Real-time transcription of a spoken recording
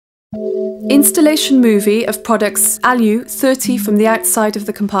Installation movie of products ALU30 from the outside of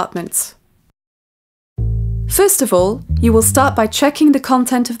the compartment. First of all, you will start by checking the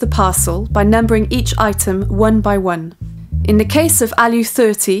content of the parcel by numbering each item one by one. In the case of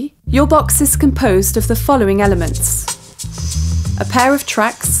ALU30, your box is composed of the following elements: a pair of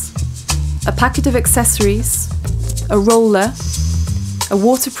tracks, a packet of accessories, a roller, a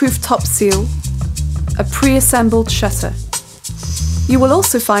waterproof top seal, a pre-assembled shutter. You will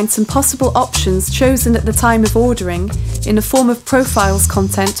also find some possible options chosen at the time of ordering in the form of profiles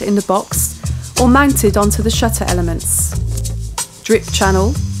content in the box or mounted onto the shutter elements. Drip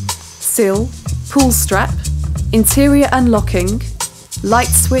channel, sill, pull strap, interior unlocking, light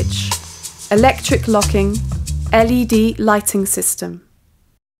switch, electric locking, LED lighting system.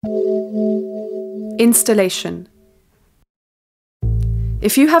 Installation.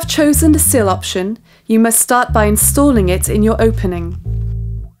 If you have chosen the sill option, you must start by installing it in your opening.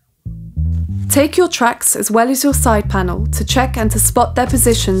 Take your tracks as well as your side panel to check and to spot their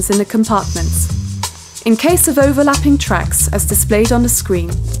positions in the compartment. In case of overlapping tracks as displayed on the screen,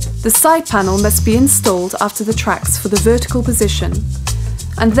 the side panel must be installed after the tracks for the vertical position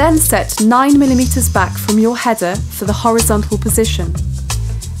and then set 9mm back from your header for the horizontal position.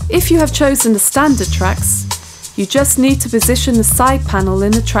 If you have chosen the standard tracks, you just need to position the side panel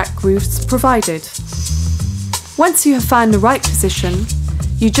in the track grooves provided. Once you have found the right position,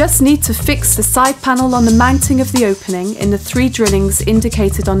 you just need to fix the side panel on the mounting of the opening in the 3 drillings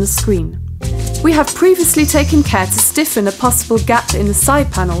indicated on the screen. We have previously taken care to stiffen a possible gap in the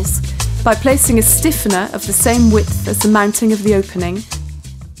side panels by placing a stiffener of the same width as the mounting of the opening.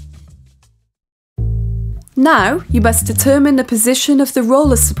 Now you must determine the position of the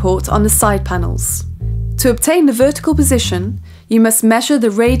roller support on the side panels. To obtain the vertical position, you must measure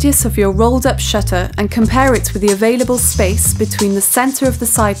the radius of your rolled up shutter and compare it with the available space between the centre of the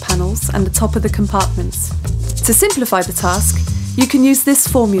side panels and the top of the compartment. To simplify the task, you can use this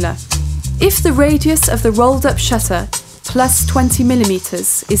formula. If the radius of the rolled up shutter plus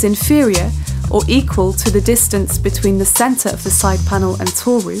 20mm is inferior or equal to the distance between the centre of the side panel and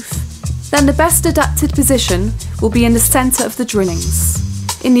tour roof, then the best adapted position will be in the centre of the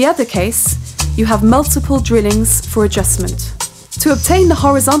drillings. In the other case, you have multiple drillings for adjustment. To obtain the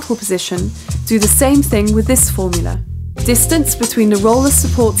horizontal position, do the same thing with this formula. Distance between the roller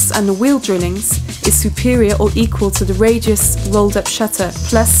supports and the wheel drillings is superior or equal to the radius rolled up shutter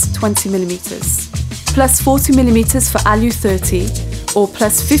plus 20mm, plus 40mm for ALU30 or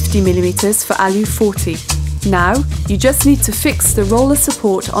plus 50mm for ALU40. Now, you just need to fix the roller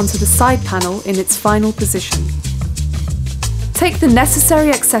support onto the side panel in its final position. Take the necessary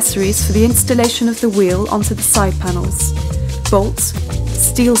accessories for the installation of the wheel onto the side panels: bolt,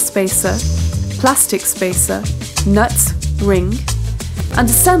 steel spacer, plastic spacer, nut, ring, and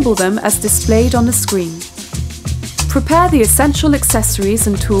assemble them as displayed on the screen. Prepare the essential accessories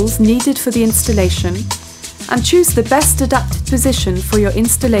and tools needed for the installation and choose the best adapted position for your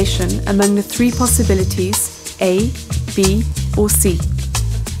installation among the 3 possibilities A, B or C.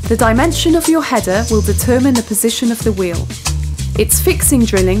 The dimension of your header will determine the position of the wheel. Its fixing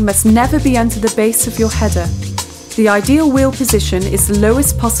drilling must never be under the base of your header. The ideal wheel position is the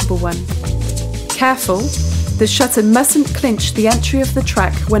lowest possible one. Careful, the shutter mustn't clinch the entry of the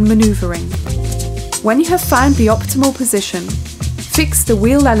track when manoeuvring. When you have found the optimal position, fix the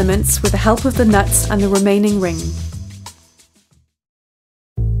wheel elements with the help of the nuts and the remaining ring.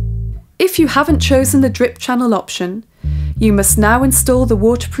 If you haven't chosen the drip channel option, you must now install the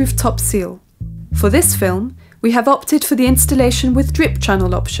waterproof top seal. For this film, we have opted for the installation with drip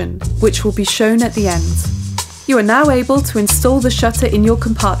channel option, which will be shown at the end. You are now able to install the shutter in your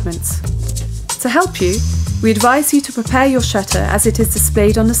compartment. To help you, we advise you to prepare your shutter as it is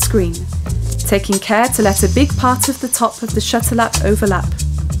displayed on the screen, taking care to let a big part of the top of the shutter lap overlap.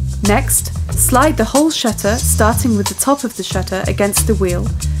 Next, slide the whole shutter, starting with the top of the shutter against the wheel,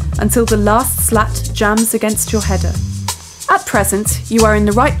 until the last slat jams against your header. At present, you are in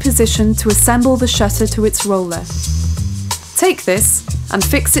the right position to assemble the shutter to its roller. Take this and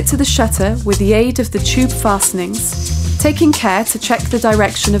fix it to the shutter with the aid of the tube fastenings, taking care to check the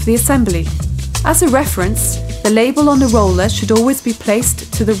direction of the assembly. As a reference, the label on the roller should always be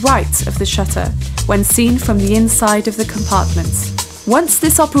placed to the right of the shutter when seen from the inside of the compartment. Once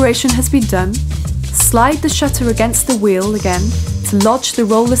this operation has been done, slide the shutter against the wheel again to lodge the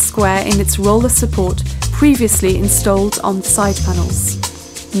roller square in its roller support previously installed on side panels.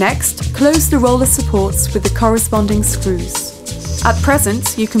 Next, close the roller supports with the corresponding screws. At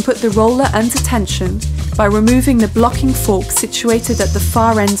present, you can put the roller under tension by removing the blocking fork situated at the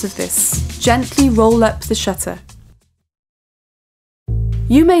far end of this. Gently roll up the shutter.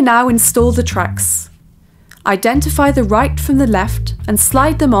 You may now install the tracks. Identify the right from the left and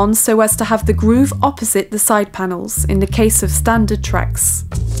slide them on so as to have the groove opposite the side panels in the case of standard tracks.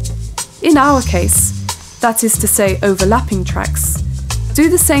 In our case, that is to say overlapping tracks, do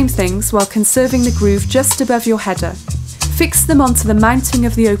the same things while conserving the groove just above your header. Fix them onto the mounting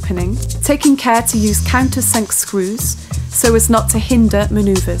of the opening, taking care to use countersunk screws so as not to hinder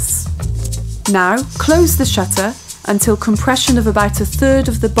manoeuvres. Now, close the shutter until compression of about 1/3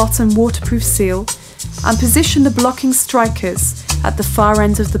 of the bottom waterproof seal and position the blocking strikers at the far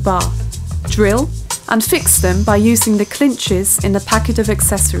end of the bar. Drill and fix them by using the clinches in the packet of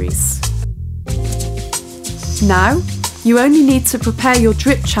accessories. Now, you only need to prepare your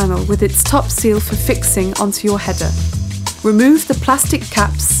drip channel with its top seal for fixing onto your header. Remove the plastic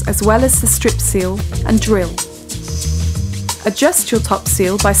caps as well as the strip seal and drill. Adjust your top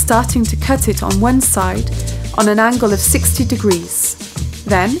seal by starting to cut it on one side on an angle of 60 degrees.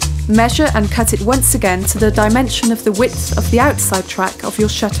 Then, measure and cut it once again to the dimension of the width of the outside track of your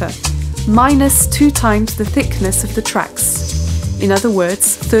shutter, minus 2 times the thickness of the tracks, in other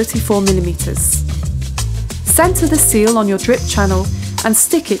words 34 mm. Centre the seal on your drip channel and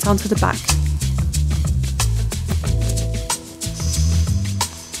stick it onto the back.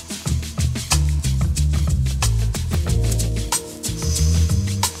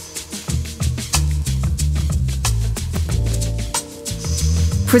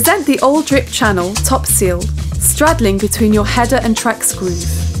 Present the old drip channel top seal, straddling between your header and tracks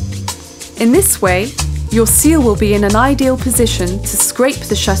groove. In this way, your seal will be in an ideal position to scrape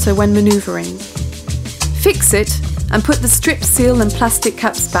the shutter when manoeuvring. Fix it and put the strip seal and plastic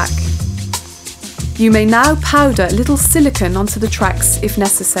caps back. You may now powder a little silicone onto the tracks if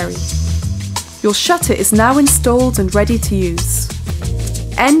necessary. Your shutter is now installed and ready to use.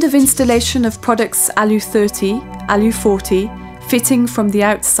 End of installation of products ALU30, ALU40, fitting from the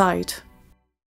outside.